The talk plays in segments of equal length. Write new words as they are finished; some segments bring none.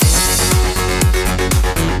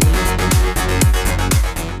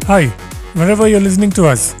Hi, wherever you're listening to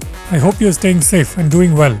us, I hope you're staying safe and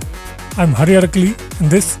doing well. I'm Hari Arakali,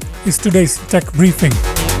 and this is today's Tech Briefing.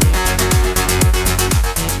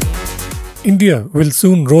 India will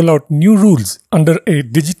soon roll out new rules under a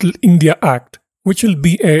Digital India Act, which will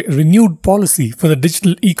be a renewed policy for the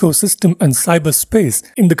digital ecosystem and cyberspace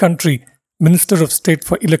in the country, Minister of State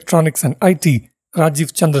for Electronics and IT,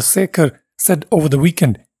 Rajiv Chandrasekhar, said over the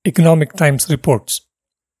weekend, Economic Times reports.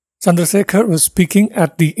 Chandrasekhar was speaking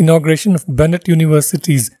at the inauguration of Bennett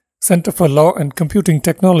University's Centre for Law and Computing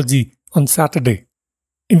Technology on Saturday.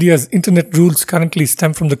 India's internet rules currently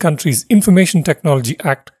stem from the country's Information Technology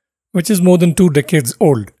Act, which is more than 2 decades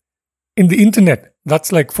old. In the internet,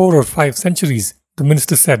 that's like 4 or 5 centuries, the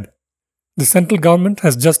minister said. The central government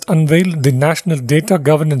has just unveiled the National Data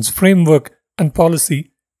Governance Framework and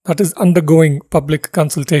Policy that is undergoing public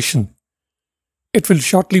consultation. It will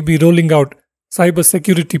shortly be rolling out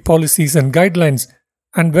cybersecurity policies and guidelines,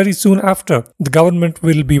 and very soon after, the government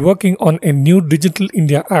will be working on a new Digital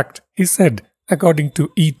India Act, he said, according to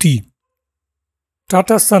ET.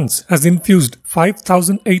 Tata Sons has infused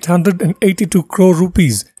 5,882 crore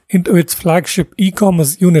rupees into its flagship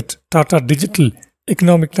e-commerce unit, Tata Digital,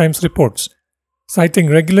 Economic Times reports, citing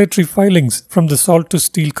regulatory filings from the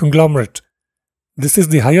salt-to-steel conglomerate. This is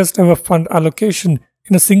the highest ever fund allocation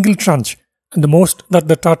in a single tranche and the most that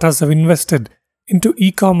the Tatas have invested into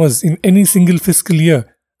e-commerce in any single fiscal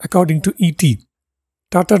year, according to ET.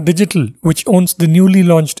 Tata Digital, which owns the newly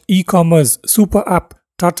launched e-commerce super app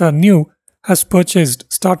Tata Neu, has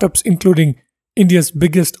purchased startups including India's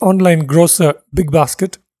biggest online grocer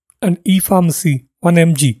BigBasket and e-pharmacy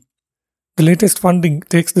 1mg. The latest funding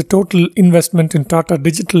takes the total investment in Tata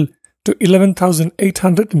Digital to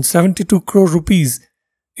 11,872 crore rupees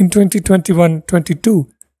in 2021-22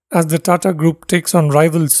 as the Tata Group takes on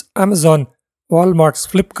rivals Amazon, Walmart's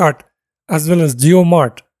Flipkart, as well as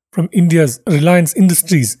JioMart from India's Reliance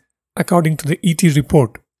Industries, according to the ET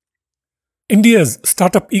report. India's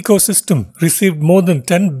startup ecosystem received more than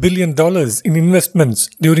 $10 billion in investments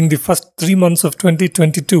during the first 3 months of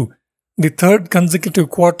 2022, the third consecutive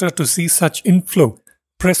quarter to see such inflow,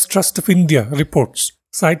 Press Trust of India reports,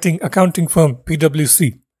 citing accounting firm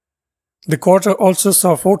PwC. The quarter also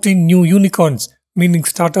saw 14 new unicorns, meaning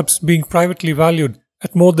startups being privately valued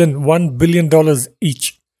at more than $1 billion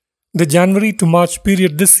each. The January to March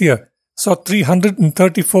period this year saw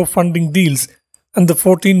 334 funding deals, and the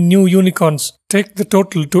 14 new unicorns take the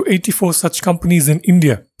total to 84 such companies in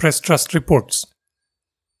India, Press Trust reports.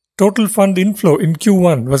 Total fund inflow in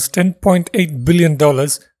Q1 was $10.8 billion,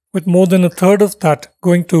 with more than a third of that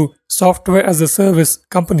going to software-as-a-service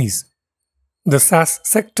companies. The SaaS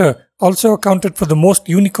sector also accounted for the most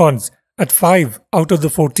unicorns at 5 out of the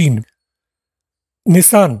 14.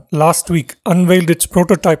 Nissan last week unveiled its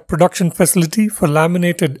prototype production facility for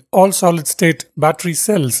laminated all-solid-state battery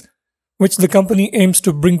cells, which the company aims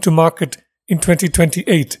to bring to market in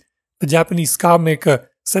 2028, the Japanese car maker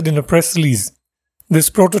said in a press release.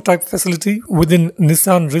 This prototype facility within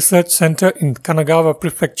Nissan Research Center in Kanagawa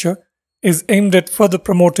Prefecture is aimed at further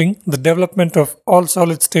promoting the development of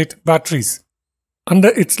all-solid-state batteries. Under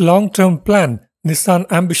its long-term plan, Nissan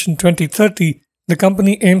Ambition 2030, the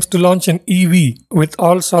company aims to launch an EV with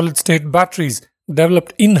all-solid-state batteries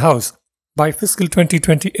developed in-house by fiscal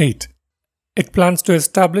 2028. It plans to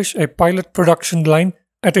establish a pilot production line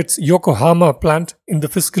at its Yokohama plant in the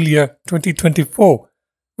fiscal year 2024,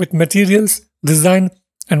 with materials, design,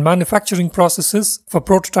 and manufacturing processes for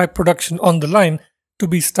prototype production on the line to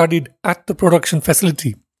be studied at the production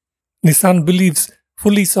facility. Nissan believes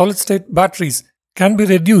fully solid-state batteries can be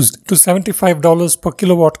reduced to $75 per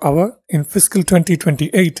kilowatt hour in fiscal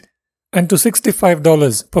 2028 and to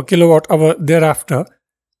 $65 per kilowatt hour thereafter,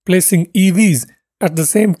 placing EVs at the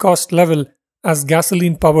same cost level as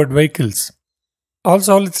gasoline-powered vehicles.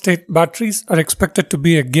 All-solid-state batteries are expected to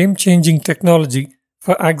be a game-changing technology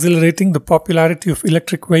for accelerating the popularity of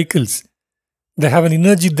electric vehicles. They have an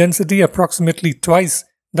energy density approximately twice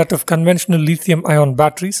that of conventional lithium-ion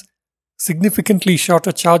batteries, significantly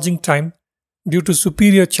shorter charging time due to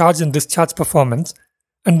superior charge and discharge performance,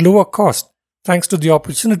 and lower cost thanks to the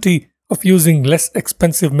opportunity of using less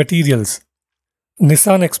expensive materials.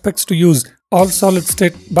 Nissan expects to use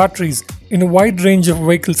all-solid-state batteries in a wide range of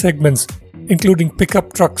vehicle segments, including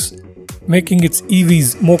pickup trucks, making its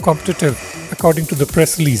EVs more competitive, according to the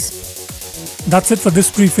press release. That's it for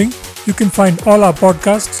this briefing. You can find all our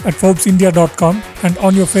podcasts at ForbesIndia.com and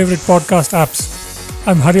on your favorite podcast apps.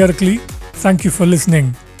 I'm Hari Arakali. Thank you for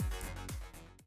listening.